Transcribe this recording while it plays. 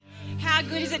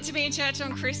good is it to be in church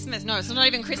on Christmas? No, it's not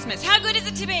even Christmas. How good is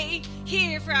it to be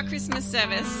here for our Christmas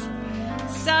service?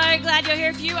 So glad you're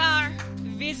here. If you are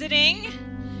visiting,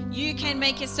 you can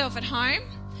make yourself at home.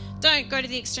 Don't go to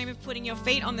the extreme of putting your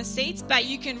feet on the seats, but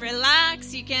you can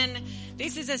relax.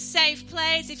 This is a safe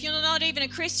place. If you're not even a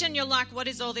Christian, you're like, what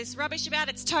is all this rubbish about?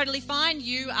 It's totally fine.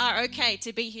 You are okay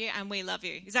to be here and we love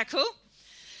you. Is that cool?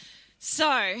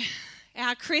 So,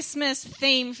 our Christmas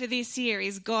theme for this year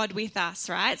is God with us,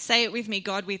 right? Say it with me,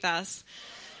 God with us.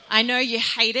 I know you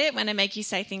hate it when I make you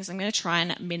say things. I'm going to try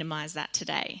and minimize that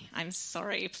today. I'm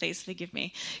sorry. Please forgive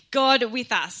me. God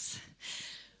with us.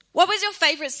 What was your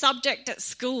favorite subject at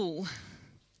school?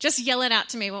 Just yell it out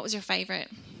to me. What was your favorite?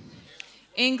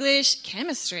 English,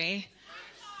 chemistry.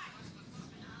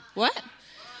 What?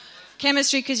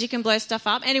 Chemistry because you can blow stuff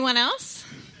up. Anyone else?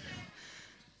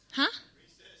 Huh?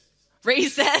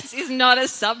 Recess is not a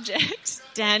subject.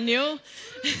 Daniel.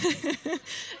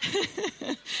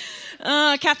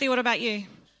 Kathy, what about you?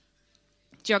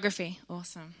 Geography.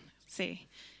 Awesome. See,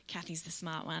 Kathy's the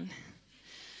smart one.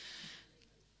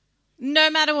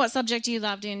 No matter what subject you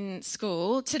loved in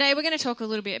school, today we're going to talk a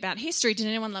little bit about history. Did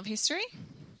anyone love history?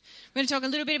 We're going to talk a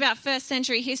little bit about first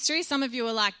century history. Some of you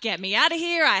are like, get me out of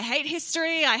here. I hate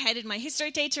history. I hated my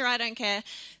history teacher. I don't care.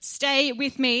 Stay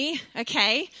with me,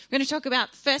 okay? We're going to talk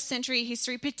about first century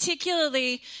history,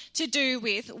 particularly to do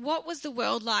with what was the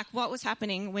world like, what was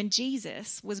happening when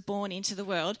Jesus was born into the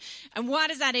world, and why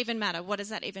does that even matter? What does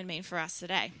that even mean for us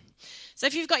today? So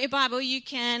if you've got your Bible, you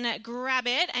can grab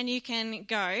it and you can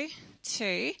go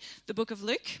to the book of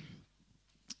Luke.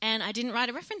 And I didn't write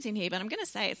a reference in here, but I'm going to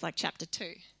say it's like chapter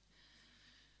 2.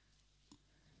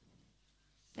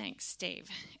 Thanks, Steve.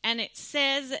 And it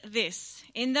says this: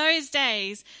 in those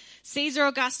days, Caesar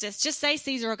Augustus, just say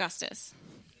Caesar Augustus.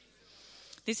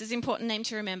 This is an important name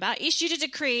to remember, issued a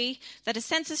decree that a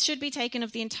census should be taken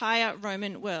of the entire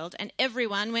Roman world, and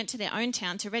everyone went to their own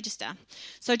town to register.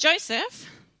 So Joseph,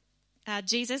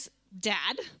 Jesus'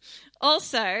 dad,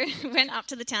 also went up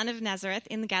to the town of Nazareth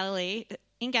in Galilee,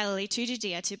 to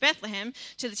Judea, to Bethlehem,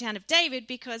 to the town of David,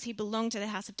 because he belonged to the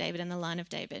house of David and the line of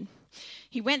David.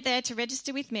 He went there to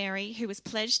register with Mary, who was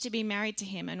pledged to be married to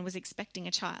him and was expecting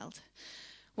a child.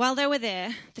 While they were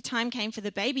there, the time came for the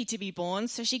baby to be born,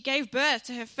 so she gave birth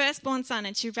to her firstborn son,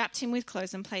 and she wrapped him with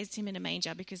clothes and placed him in a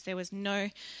manger because there was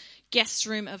no guest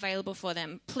room available for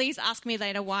them. Please ask me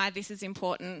later why this is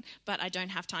important, but I don't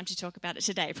have time to talk about it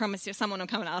today. I promise you someone will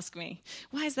come and ask me.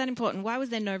 Why is that important? Why was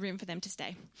there no room for them to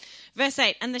stay? Verse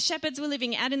 8, and the shepherds were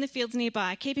living out in the fields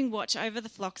nearby, keeping watch over the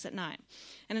flocks at night.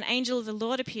 And an angel of the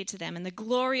Lord appeared to them, and the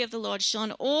glory of the Lord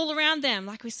shone all around them,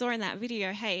 like we saw in that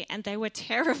video, and they were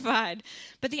terrified.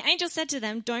 But the angel said to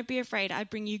them, don't be afraid, I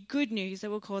bring you good news that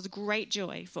will cause great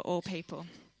joy for all people.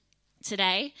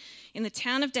 Today, in the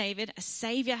town of David, a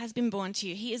Saviour has been born to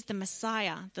you. He is the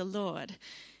Messiah, the Lord.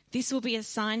 This will be a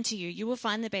sign to you. You will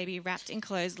find the baby wrapped in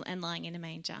clothes and lying in a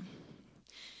manger.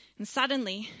 And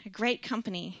suddenly, a great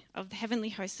company of the heavenly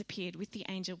hosts appeared with the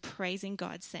angel, praising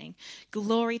God, saying,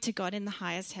 glory to God in the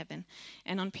highest heaven,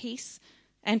 and peace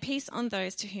on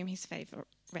those to whom his favour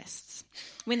rests.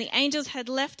 When the angels had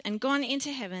left and gone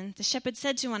into heaven, the shepherds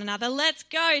said to one another, let's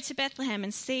go to Bethlehem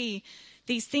and see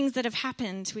these things that have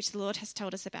happened, which the Lord has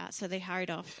told us about. So they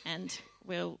hurried off, and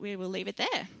we will leave it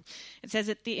there. It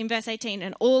says in verse 18,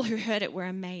 and all who heard it were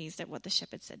amazed at what the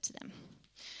shepherds said to them.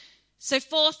 So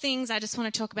 4 things I just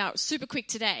want to talk about super quick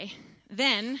today.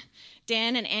 Then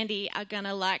Dan and Andy are going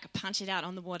to punch it out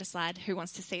on the water slide. Who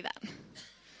wants to see that?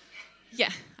 Yeah,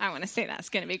 I want to see that. It's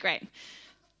going to be great.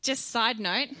 Just side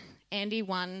note, Andy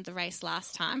won the race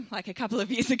last time, like a couple of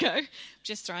years ago.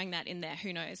 Just throwing that in there.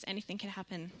 Who knows? Anything can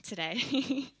happen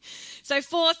today. So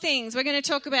 4 things we're going to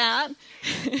talk about.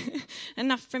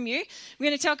 Enough from you. We're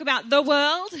going to talk about the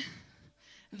world,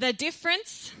 the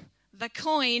difference, the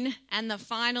coin, and the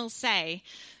final say.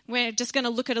 We're just going to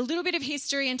look at a little bit of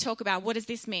history and talk about what does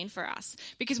this mean for us.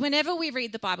 Because whenever we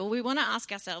read the Bible, we want to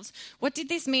ask ourselves, what did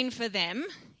this mean for them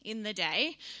in the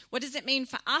day? What does it mean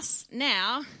for us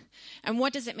now? And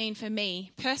what does it mean for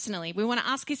me personally? We want to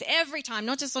ask this every time,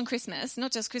 not just on Christmas,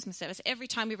 not just Christmas service, every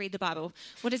time we read the Bible.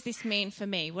 What does this mean for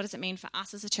me? What does it mean for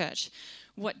us as a church?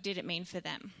 What did it mean for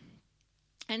them?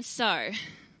 And so,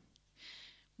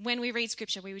 when we read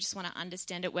scripture, we just want to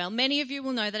understand it well. Many of you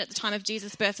will know that at the time of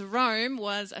Jesus' birth, Rome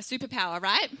was a superpower,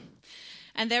 right?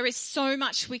 And there is so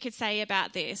much we could say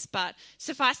about this, but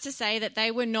suffice to say that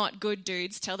they were not good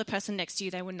dudes. Tell the person next to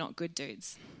you they were not good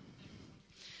dudes.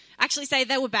 Actually say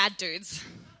they were bad dudes.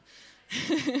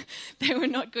 They were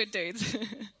not good dudes.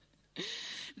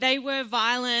 They were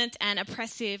violent and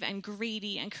oppressive and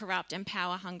greedy and corrupt and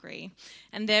power hungry.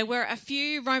 And there were a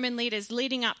few Roman leaders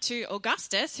leading up to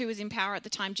Augustus, who was in power at the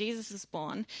time Jesus was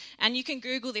born. And you can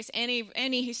Google this.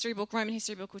 Any history book, Roman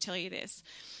history book will tell you this.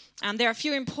 There are a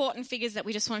few important figures that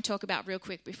we just want to talk about real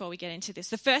quick before we get into this.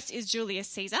 The first is Julius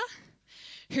Caesar,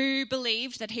 who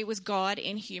believed that he was God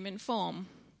in human form.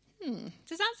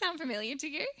 Does that sound familiar to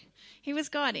you? He was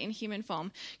God in human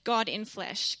form, God in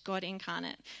flesh, God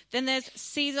incarnate. Then there's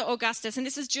Caesar Augustus, and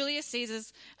this is Julius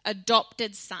Caesar's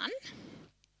adopted son.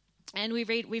 And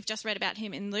we've just read about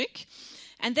him in Luke.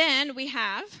 And then we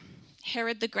have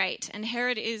Herod the Great. And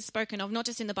Herod is spoken of not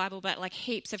just in the Bible, but like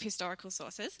heaps of historical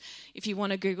sources. If you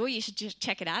want to Google, you should just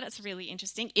check it out. It's really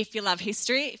interesting. If you love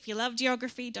history, if you love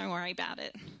geography, don't worry about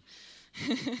it.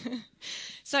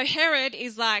 So Herod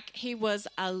is he was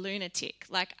a lunatic,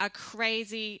 like a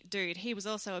crazy dude. He was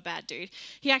also a bad dude.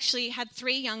 He actually had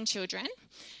 3 young children,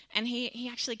 and he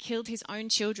actually killed his own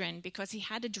children because he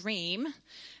had a dream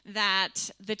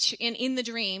that in the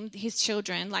dream, his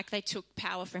children, they took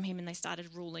power from him and they started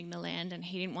ruling the land, and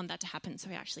he didn't want that to happen, so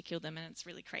he actually killed them, and it's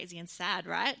really crazy and sad,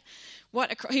 right?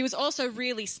 He was also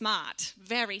really smart,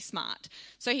 very smart.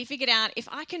 So he figured out, if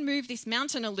I can move this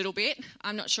mountain a little bit,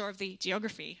 I'm not sure of the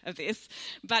geography of this,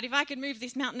 but if I could move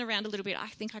this mountain around a little bit, I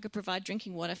think I could provide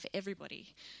drinking water for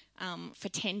everybody. For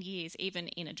 10 years, even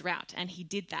in a drought. And he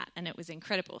did that, and it was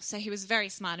incredible. So he was very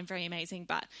smart and very amazing,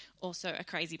 but also a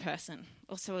crazy person,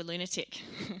 also a lunatic.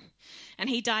 And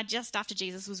he died just after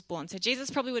Jesus was born. So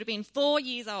Jesus probably would have been 4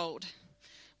 years old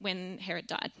when Herod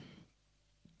died.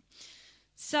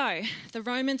 So the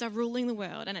Romans are ruling the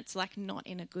world, and it's not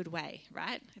in a good way,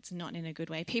 right? It's not in a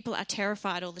good way. People are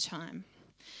terrified all the time.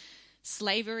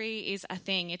 Slavery is a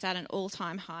thing. It's at an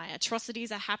all-time high.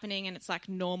 Atrocities are happening, and it's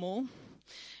normal.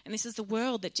 And this is the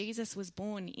world that Jesus was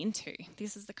born into.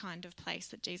 This is the kind of place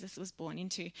that Jesus was born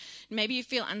into. Maybe you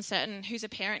feel uncertain. Who's a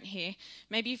parent here?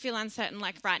 Maybe you feel uncertain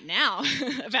right now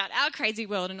about our crazy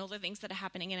world and all the things that are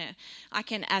happening in it. I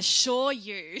can assure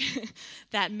you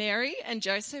that Mary and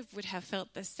Joseph would have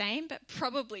felt the same, but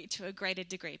probably to a greater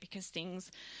degree because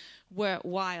things were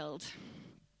wild.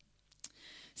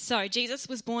 So Jesus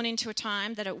was born into a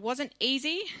time that it wasn't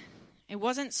easy, it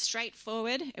wasn't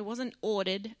straightforward, it wasn't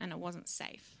ordered, and it wasn't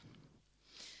safe.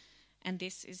 And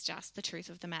this is just the truth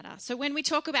of the matter. So when we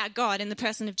talk about God in the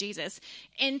person of Jesus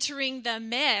entering the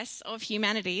mess of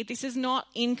humanity, this is not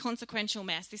inconsequential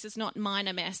mess. This is not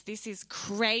minor mess. This is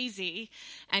crazy.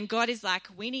 And God is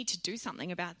we need to do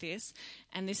something about this.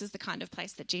 And this is the kind of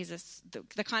place that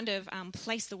the kind of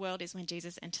place the world is when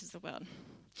Jesus enters the world.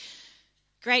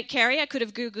 Great, Kerry. I could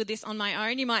have Googled this on my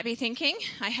own. You might be thinking,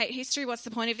 I hate history. What's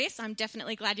the point of this? I'm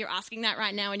definitely glad you're asking that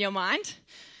right now in your mind.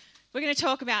 We're going to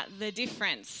talk about the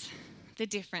difference. The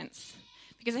difference.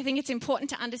 Because I think it's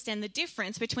important to understand the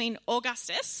difference between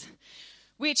Augustus,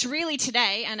 which really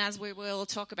today, and as we will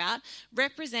talk about,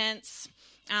 represents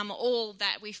all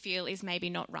that we feel is maybe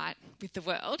not right with the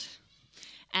world,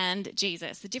 and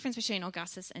Jesus. The difference between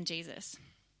Augustus and Jesus.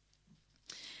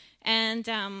 And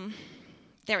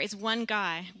there is one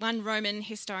guy, one Roman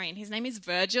historian. His name is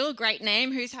Virgil. Great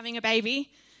name. Who's having a baby?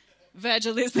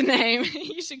 Virgil is the name.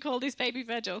 You should call this baby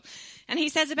Virgil. And he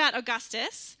says about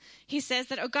Augustus, he says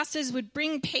that Augustus would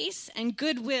bring peace and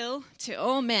goodwill to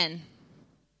all men.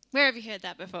 Where have you heard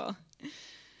that before?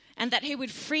 And that he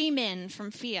would free men from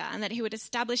fear, and that he would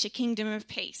establish a kingdom of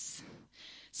peace.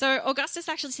 So Augustus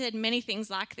actually said many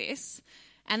things like this,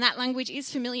 and that language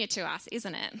is familiar to us,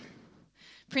 isn't it?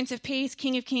 Prince of Peace,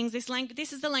 King of Kings. This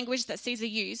is the language that Caesar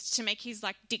used to make his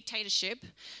dictatorship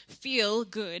feel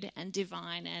good and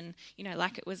divine and,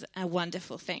 like it was a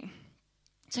wonderful thing.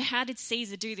 So how did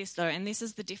Caesar do this though? And this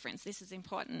is the difference. This is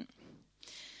important.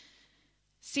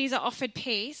 Caesar offered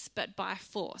peace, but by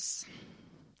force.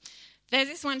 There's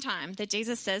this one time that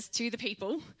Jesus says to the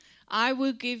people, I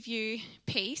will give you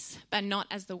peace, but not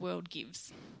as the world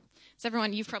gives. So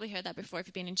everyone, you've probably heard that before if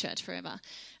you've been in church forever.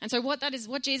 And so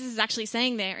what Jesus is actually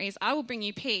saying there is, I will bring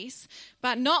you peace,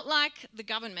 but not like the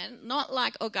government, not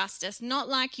like Augustus, not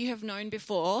like you have known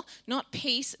before, not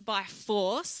peace by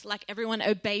force, like everyone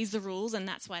obeys the rules and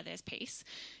that's why there's peace.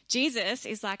 Jesus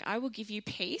is I will give you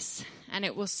peace and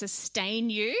it will sustain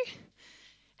you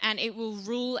and it will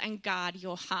rule and guard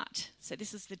your heart. So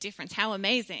this is the difference. How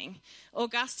amazing.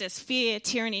 Augustus, fear,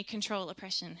 tyranny, control,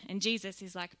 oppression. And Jesus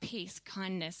is peace,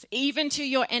 kindness, even to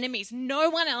your enemies.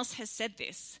 No one else has said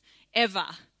this, ever.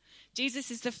 Jesus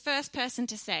is the first person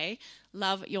to say,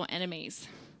 love your enemies.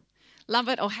 Love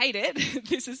it or hate it,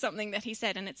 this is something that he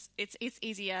said, and it's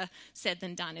easier said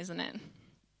than done, isn't it?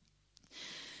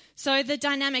 So the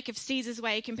dynamic of Caesar's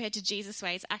way compared to Jesus'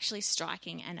 way is actually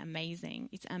striking and amazing.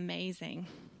 It's amazing.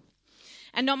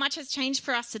 And not much has changed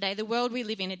for us today. The world we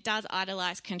live in, it does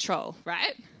idolize control,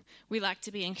 right? We like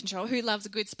to be in control. Who loves a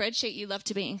good spreadsheet? You love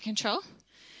to be in control.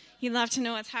 You love to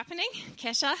know what's happening.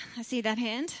 Kesha, I see that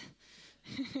hand.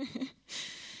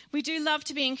 We do love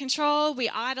to be in control. We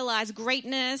idolize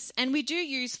greatness, and we do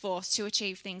use force to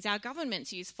achieve things. Our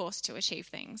governments use force to achieve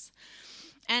things.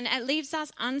 And it leaves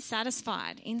us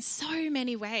unsatisfied in so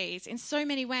many ways,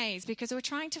 because we're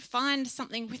trying to find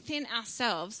something within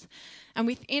ourselves and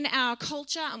within our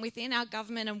culture and within our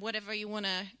government and whatever you want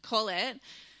to call it,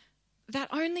 that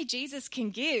only Jesus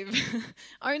can give.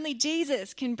 Only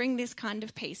Jesus can bring this kind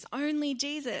of peace. Only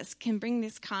Jesus can bring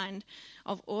this kind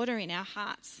of order in our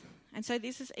hearts. And so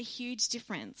this is a huge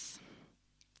difference.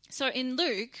 So in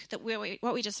Luke,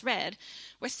 what we just read,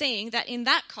 we're seeing that in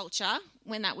that culture,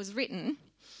 when that was written,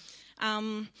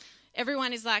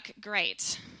 everyone is like,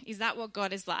 great, is that what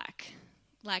God is like?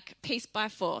 Like peace by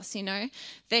force, you know?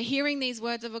 They're hearing these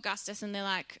words of Augustus and they're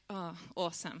like, oh,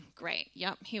 awesome, great,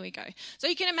 yep, here we go. So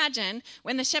you can imagine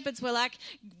when the shepherds were like,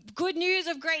 good news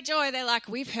of great joy, they're like,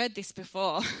 we've heard this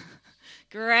before.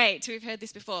 Great, we've heard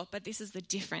this before, but this is the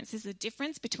difference. This is the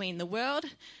difference between the world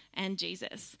and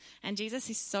Jesus. And Jesus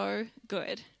is so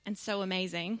good and so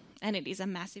amazing, and it is a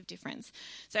massive difference.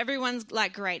 So everyone's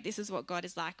like, great, this is what God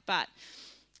is like, but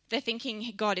they're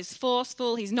thinking God is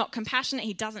forceful, he's not compassionate,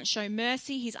 he doesn't show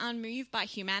mercy, he's unmoved by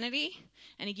humanity,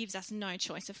 and he gives us no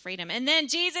choice of freedom. And then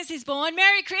Jesus is born,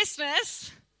 Merry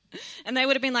Christmas! And they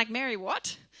would have been like, Merry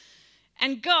what?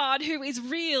 And God, who is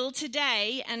real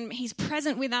today, and he's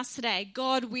present with us today,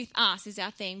 God with us is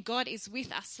our theme. God is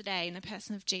with us today in the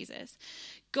person of Jesus.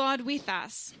 God with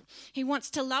us. He wants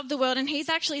to love the world, and he's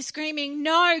actually screaming,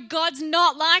 no, God's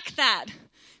not like that.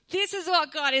 This is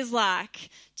what God is like.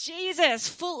 Jesus,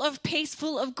 full of peace,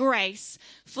 full of grace,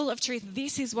 full of truth.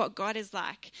 This is what God is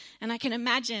like. And I can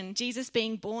imagine Jesus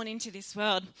being born into this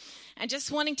world and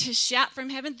just wanting to shout from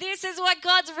heaven, this is what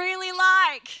God's really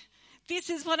like. This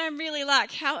is what I'm really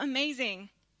like. How amazing.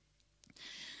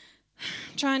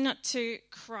 Try not to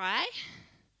cry,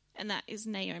 and that is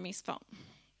Naomi's fault.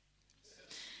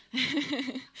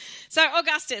 So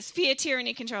Augustus, fear,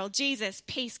 tyranny, control. Jesus,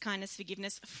 peace, kindness,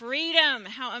 forgiveness, freedom.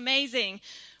 How amazing.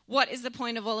 What is the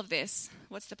point of all of this?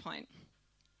 What's the point?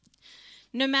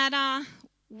 No matter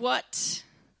what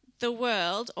the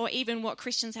world or even what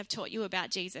Christians have taught you about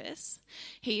Jesus,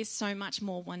 he is so much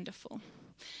more wonderful.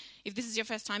 If this is your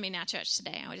first time in our church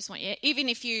today, I just want you, even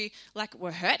if you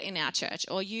were hurt in our church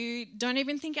or you don't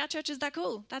even think our church is that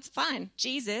cool, that's fine.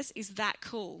 Jesus is that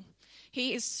cool.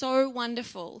 He is so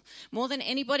wonderful, more than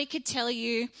anybody could tell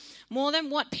you, more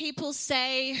than what people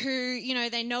say who,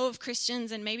 they know of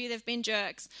Christians and maybe they've been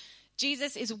jerks.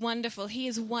 Jesus is wonderful. He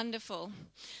is wonderful.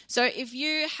 So if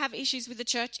you have issues with the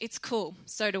church, it's cool.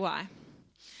 So do I.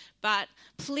 But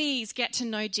please get to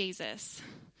know Jesus.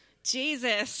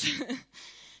 Jesus.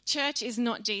 Church is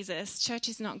not Jesus. Church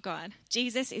is not God.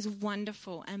 Jesus is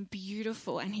wonderful and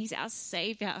beautiful, and he's our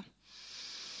Savior.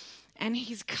 And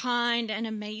he's kind and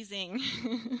amazing.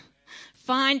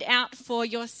 Find out for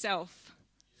yourself.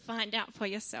 Find out for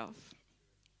yourself.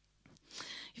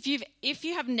 If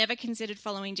you have never considered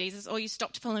following Jesus, or you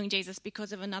stopped following Jesus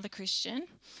because of another Christian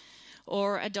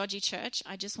or a dodgy church,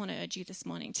 I just want to urge you this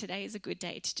morning, today is a good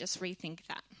day to just rethink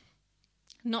that.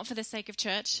 Not for the sake of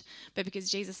church, but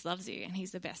because Jesus loves you and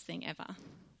he's the best thing ever.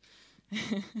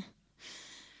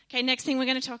 Okay, next thing we're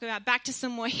going to talk about, back to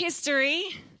some more history.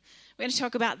 We're going to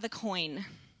talk about the coin.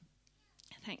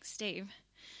 Thanks, Steve.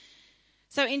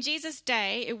 So in Jesus'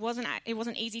 day, it wasn't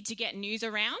easy to get news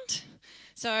around.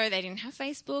 So they didn't have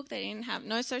Facebook, they didn't have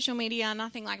no social media,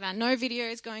 nothing like that. No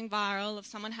videos going viral of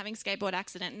someone having a skateboard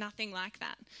accident, nothing like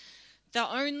that.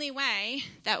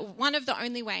 One of the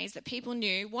only ways that people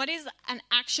knew what is an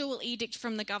actual edict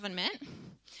from the government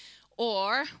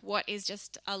or what is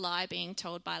just a lie being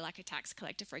told by a tax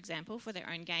collector, for example, for their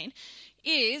own gain,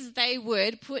 is they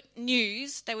would put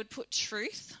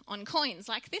truth on coins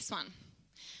like this one.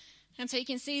 And so you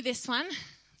can see this one.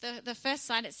 The first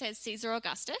side, it says Caesar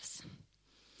Augustus.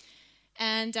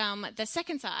 And the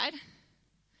second side,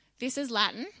 this is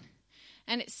Latin.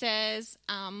 And it says,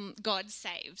 God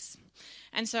saves.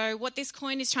 And so what this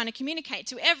coin is trying to communicate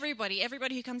to everybody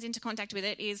who comes into contact with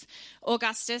it is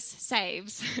Augustus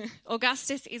saves.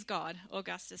 Augustus is God.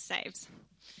 Augustus saves.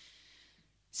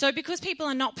 So because people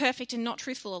are not perfect and not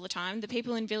truthful all the time, the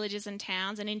people in villages and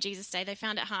towns and in Jesus' day, they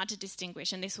found it hard to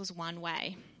distinguish, and this was one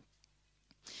way.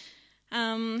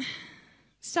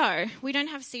 So we don't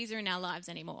have Caesar in our lives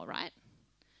anymore, right?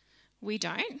 We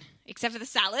don't, except for the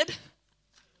salad.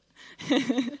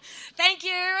 Thank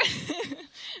you.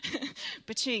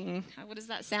 Ba-ching. What does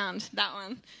that sound? That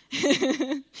one.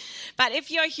 But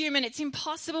if you're human, it's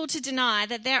impossible to deny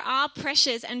that there are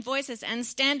pressures and voices and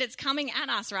standards coming at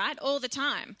us, right? All the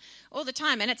time. All the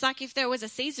time. And it's like if there was a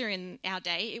Caesar in our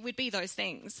day, it would be those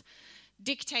things.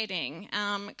 Dictating,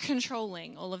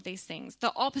 controlling, all of these things.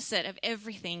 The opposite of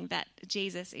everything that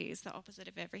Jesus is. The opposite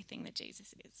of everything that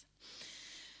Jesus is.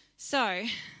 So,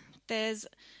 there's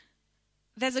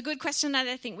a good question that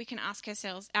I think we can ask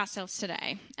ourselves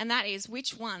today, and that is,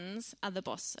 which ones are the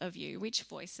boss of you? Which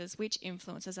voices, which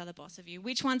influences are the boss of you?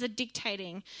 Which ones are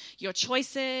dictating your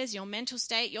choices, your mental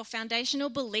state, your foundational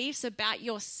beliefs about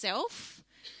yourself?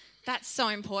 That's so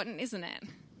important, isn't it?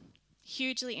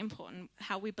 Hugely important,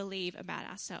 how we believe about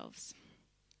ourselves.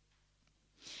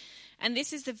 And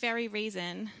this is the very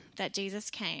reason that Jesus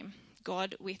came.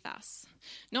 God with us.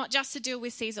 Not just to deal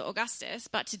with Caesar Augustus,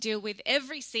 but to deal with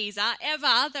every Caesar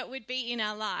ever that would be in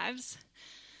our lives.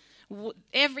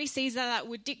 Every Caesar that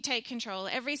would dictate control,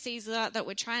 every Caesar that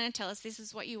would try and tell us this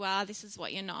is what you are, this is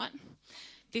what you're not.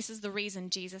 This is the reason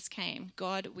Jesus came.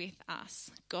 God with us.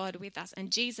 God with us.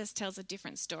 And Jesus tells a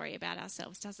different story about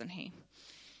ourselves, doesn't he?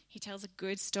 He tells a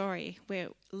good story. We're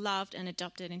loved and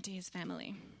adopted into his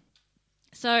family.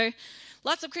 So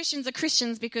lots of Christians are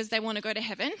Christians because they want to go to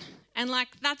heaven. And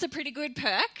that's a pretty good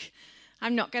perk.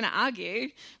 I'm not going to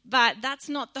argue. But that's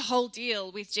not the whole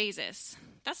deal with Jesus.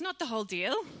 That's not the whole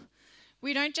deal.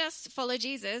 We don't just follow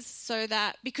Jesus so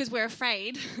that because we're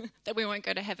afraid that we won't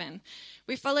go to heaven.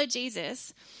 We follow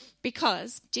Jesus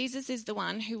because Jesus is the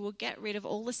one who will get rid of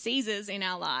all the Caesars in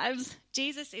our lives.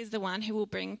 Jesus is the one who will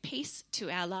bring peace to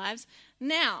our lives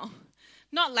now.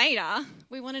 Not later.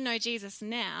 We want to know Jesus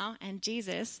now, and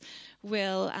Jesus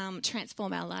will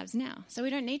transform our lives now. So we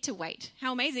don't need to wait.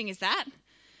 How amazing is that?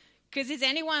 Because is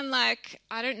anyone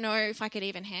I don't know if I could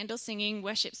even handle singing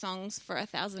worship songs for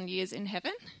 1,000 years in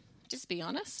heaven? Just be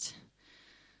honest.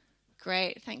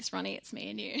 Great. Thanks, Ronnie. It's me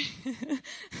and you.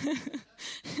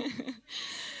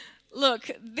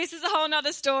 Look, this is a whole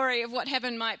nother story of what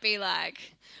heaven might be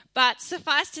like. But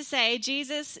suffice to say,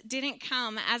 Jesus didn't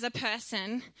come as a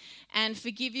person and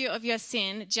forgive you of your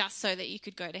sin just so that you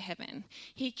could go to heaven.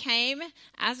 He came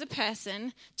as a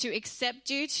person to accept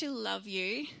you, to love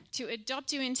you, to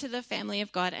adopt you into the family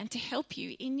of God, and to help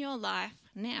you in your life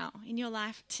now, in your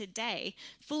life today.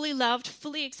 Fully loved,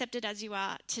 fully accepted as you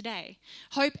are today.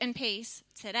 Hope and peace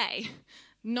today,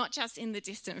 not just in the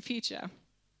distant future.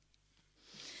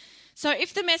 So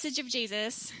if the message of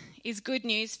Jesus is good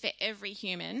news for every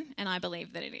human, and I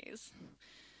believe that it is,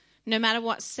 no matter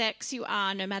what sex you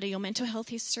are, no matter your mental health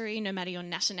history, no matter your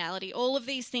nationality, all of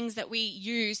these things that we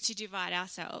use to divide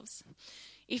ourselves,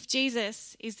 if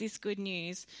Jesus is this good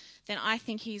news, then I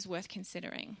think he's worth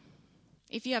considering.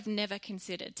 If you have never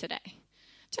considered today,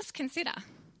 just consider.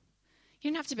 You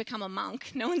don't have to become a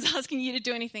monk. No one's asking you to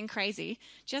do anything crazy.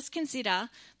 Just consider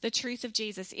the truth of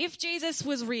Jesus. If Jesus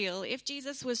was real, if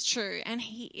Jesus was true, and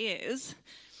he is,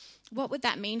 what would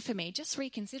that mean for me? Just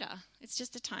reconsider. It's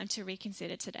just a time to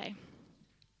reconsider today.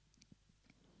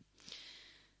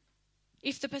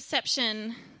 If the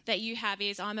perception that you have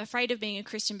is, I'm afraid of being a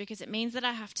Christian because it means that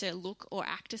I have to look or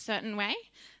act a certain way,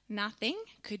 nothing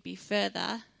could be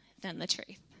further than the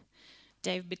truth.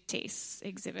 Dave Batiste,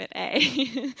 Exhibit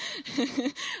A.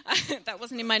 That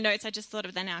wasn't in my notes. I just thought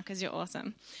of that now because you're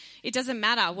awesome. It doesn't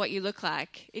matter what you look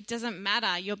like. It doesn't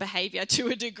matter your behavior to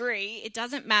a degree. It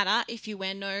doesn't matter if you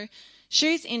wear no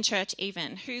shoes in church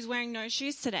even. Who's wearing no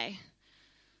shoes today?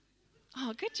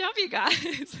 Oh, good job, you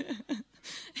guys.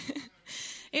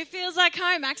 It feels like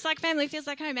home. Acts like family. Feels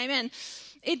like home. Amen.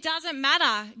 It doesn't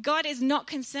matter. God is not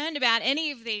concerned about any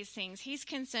of these things. He's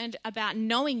concerned about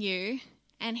knowing you.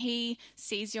 And he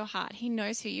sees your heart. He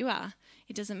knows who you are.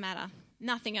 It doesn't matter.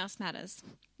 Nothing else matters.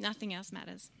 Nothing else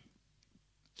matters.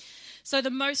 So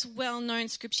the most well-known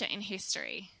scripture in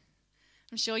history,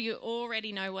 I'm sure you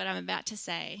already know what I'm about to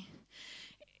say.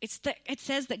 It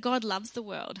says that God loves the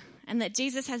world and that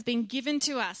Jesus has been given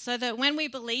to us so that when we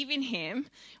believe in him,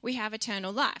 we have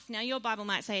eternal life. Now, your Bible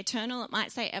might say eternal. It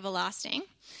might say everlasting.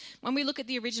 When we look at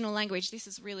the original language, this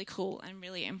is really cool and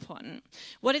really important.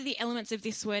 What are the elements of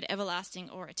this word everlasting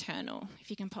or eternal?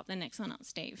 If you can pop the next one up,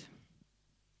 Steve.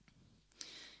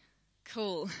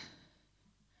 Cool.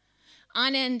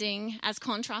 Unending as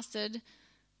contrasted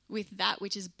with that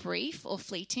which is brief or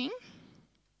fleeting.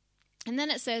 And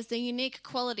then it says the unique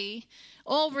quality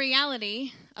or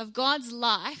reality of God's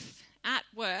life at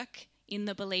work in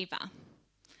the believer.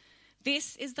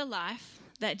 This is the life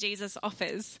that Jesus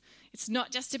offers. It's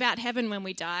not just about heaven when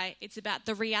we die. It's about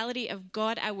the reality of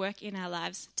God at work in our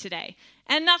lives today.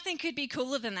 And nothing could be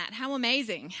cooler than that. How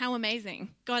amazing. How amazing.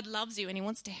 God loves you and he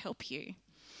wants to help you.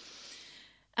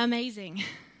 Amazing.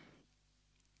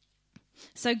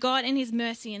 So God in his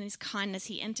mercy and his kindness,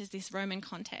 he enters this Roman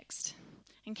context.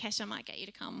 And Kesha might get you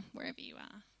to come wherever you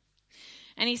are.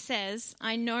 And he says,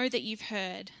 I know that you've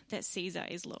heard that Caesar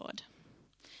is Lord,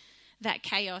 that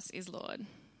chaos is Lord,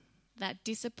 that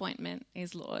disappointment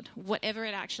is Lord, whatever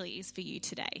it actually is for you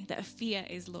today, that fear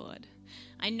is Lord.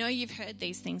 I know you've heard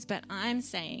these things, but I'm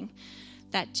saying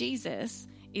that Jesus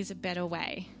is a better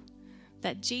way,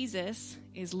 that Jesus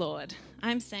is Lord.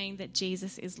 I'm saying that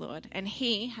Jesus is Lord, and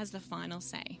he has the final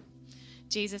say.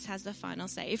 Jesus has the final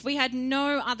say. If we had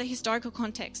no other historical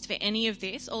context for any of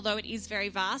this, although it is very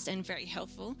vast and very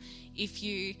helpful if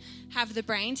you have the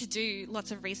brain to do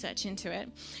lots of research into it,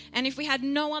 and if we had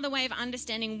no other way of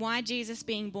understanding why Jesus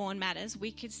being born matters,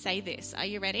 we could say this. Are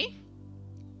you ready?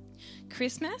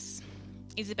 Christmas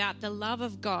is about the love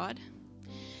of God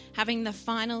having the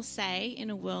final say in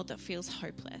a world that feels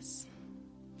hopeless.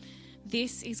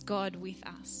 This is God with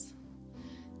us.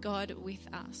 God with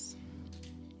us.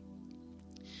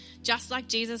 Just like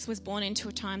Jesus was born into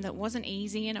a time that wasn't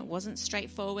easy and it wasn't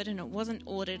straightforward and it wasn't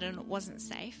ordered and it wasn't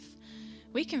safe,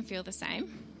 we can feel the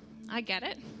same. I get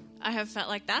it. I have felt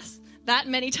like that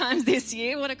many times this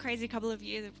year. What a crazy couple of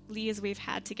years we've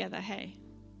had together, hey?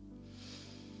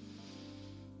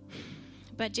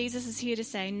 But Jesus is here to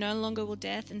say, no longer will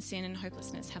death and sin and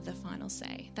hopelessness have the final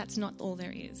say. That's not all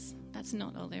there is. That's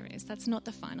not all there is. That's not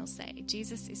the final say.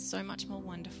 Jesus is so much more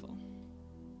wonderful.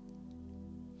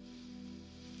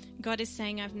 God is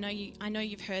saying, I know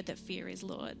you've heard that fear is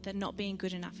Lord, that not being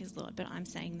good enough is Lord, but I'm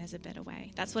saying there's a better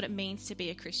way. That's what it means to be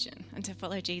a Christian and to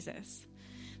follow Jesus.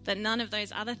 That none of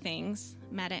those other things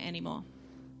matter anymore.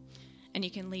 And you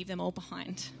can leave them all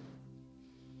behind.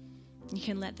 You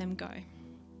can let them go.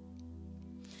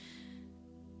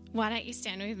 Why don't you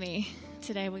stand with me?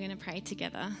 Today we're going to pray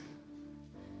together.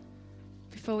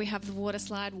 Before we have the water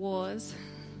slide wars,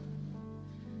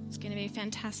 it's going to be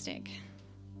fantastic.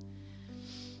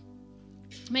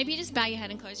 Maybe you just bow your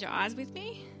head and close your eyes with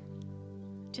me,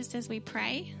 just as we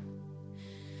pray.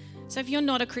 So if you're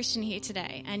not a Christian here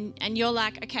today and you're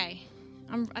like, okay,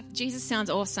 Jesus sounds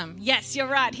awesome. Yes, you're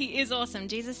right. He is awesome.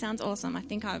 Jesus sounds awesome. I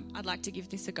think I'd like to give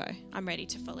this a go. I'm ready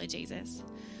to follow Jesus.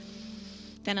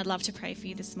 Then I'd love to pray for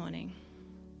you this morning.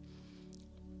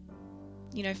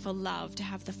 You know, for love to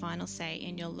have the final say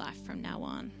in your life from now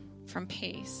on. For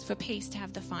peace to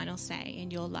have the final say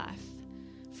in your life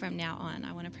from now on.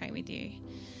 I want to pray with you.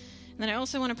 And then I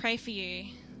also want to pray for you.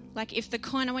 Like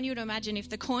I want you to imagine if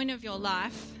the coin of your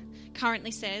life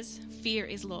currently says fear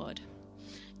is Lord,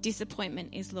 disappointment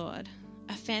is Lord,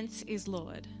 offense is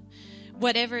Lord,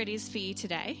 whatever it is for you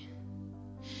today.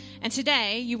 And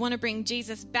today you want to bring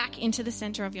Jesus back into the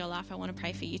center of your life. I want to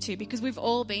pray for you too, because we've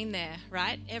all been there,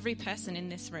 right? Every person in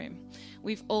this room,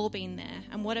 we've all been there.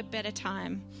 And what a better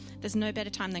time. There's no better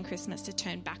time than Christmas to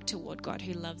turn back toward God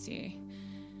who loves you,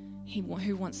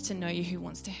 who wants to know you, who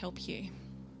wants to help you.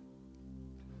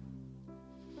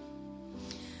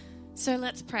 So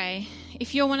let's pray.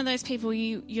 If you're one of those people,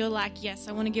 you're like, yes,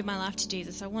 I want to give my life to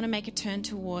Jesus. I want to make a turn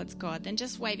towards God. Then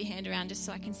just wave your hand around just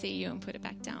so I can see you and put it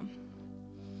back down.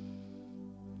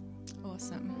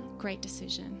 Awesome. Great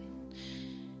decision.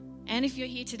 And if you're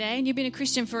here today and you've been a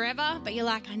Christian forever, but you're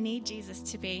like, I need Jesus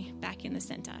to be back in the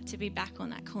center, to be back on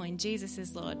that coin. Jesus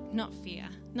is Lord, not fear,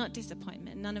 not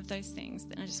disappointment, none of those things.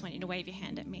 Then I just want you to wave your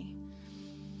hand at me.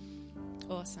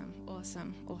 Awesome,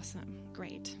 awesome, awesome.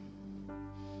 Great.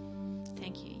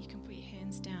 Thank you. You can put your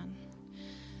hands down.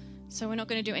 So we're not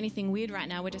going to do anything weird right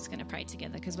now. We're just going to pray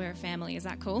together because we're a family. Is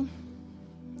that cool?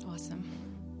 Awesome.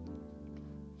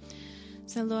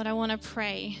 So Lord, I want to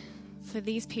pray for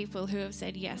these people who have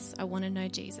said, yes, I want to know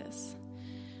Jesus.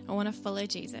 I want to follow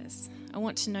Jesus. I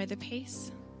want to know the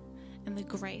peace and the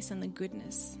grace and the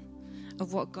goodness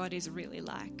of what God is really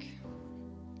like.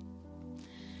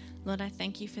 Lord, I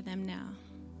thank you for them now.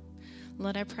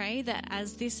 Lord, I pray that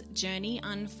as this journey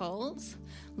unfolds,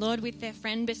 Lord, with their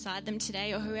friend beside them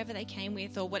today or whoever they came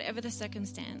with or whatever the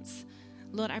circumstance,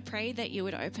 Lord, I pray that you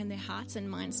would open their hearts and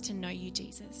minds to know you,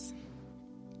 Jesus.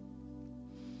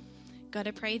 God,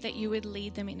 I pray that you would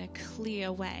lead them in a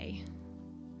clear way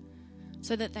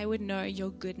so that they would know your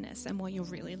goodness and what you're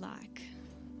really like.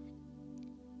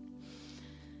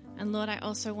 And Lord, I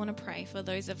also want to pray for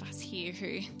those of us here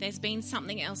who there's been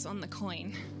something else on the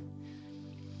coin.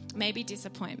 Maybe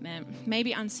disappointment,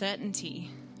 maybe uncertainty,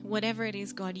 whatever it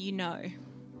is, God, you know.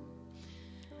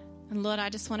 And Lord, I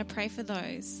just want to pray for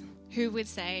those who would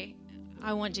say,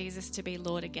 I want Jesus to be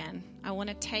Lord again. I want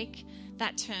to take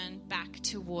that turn back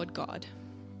toward God.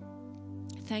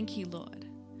 Thank you, Lord.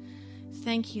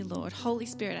 Thank you, Lord. Holy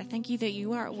Spirit, I thank you that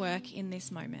you are at work in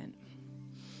this moment.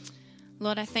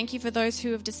 Lord, I thank you for those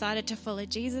who have decided to follow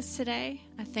Jesus today.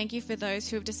 I thank you for those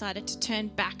who have decided to turn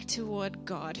back toward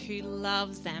God, who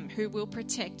loves them, who will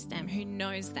protect them, who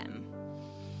knows them.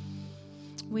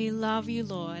 We love you,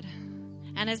 Lord.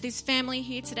 And as this family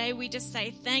here today, we just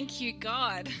say, thank you,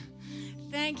 God.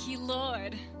 Thank you,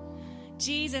 Lord.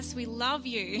 Jesus, we love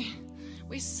you.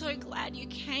 We're so glad you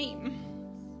came.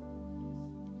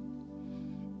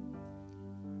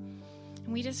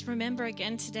 And we just remember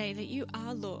again today that you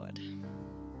are Lord.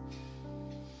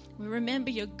 We remember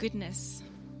your goodness.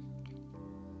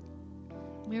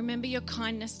 We remember your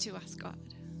kindness to us, God.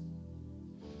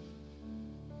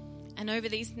 And over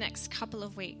these next couple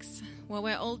of weeks, while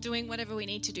we're all doing whatever we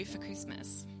need to do for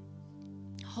Christmas,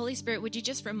 Holy Spirit, would you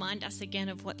just remind us again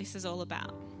of what this is all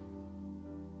about?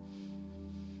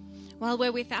 While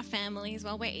we're with our families,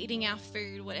 while we're eating our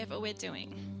food, whatever we're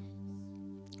doing,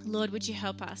 Lord, would you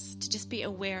help us to just be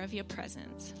aware of your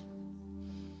presence?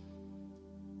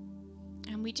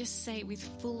 And we just say with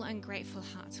full and grateful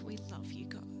hearts, we love you,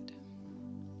 God.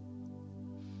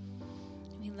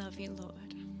 We love you, Lord.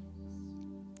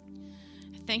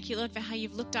 Thank you, Lord, for how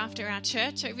you've looked after our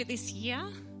church over this year.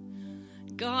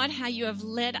 God, how you have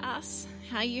led us,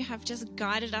 how you have just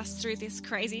guided us through this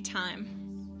crazy time.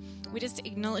 We just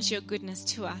acknowledge your goodness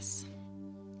to us.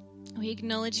 We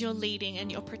acknowledge your leading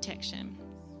and your protection.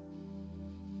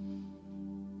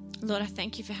 Lord, I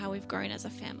thank you for how we've grown as a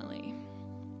family.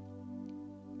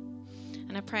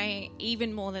 And I pray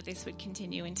even more that this would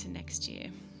continue into next year.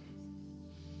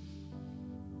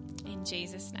 In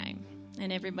Jesus' name.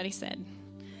 And everybody said,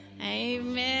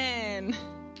 Amen.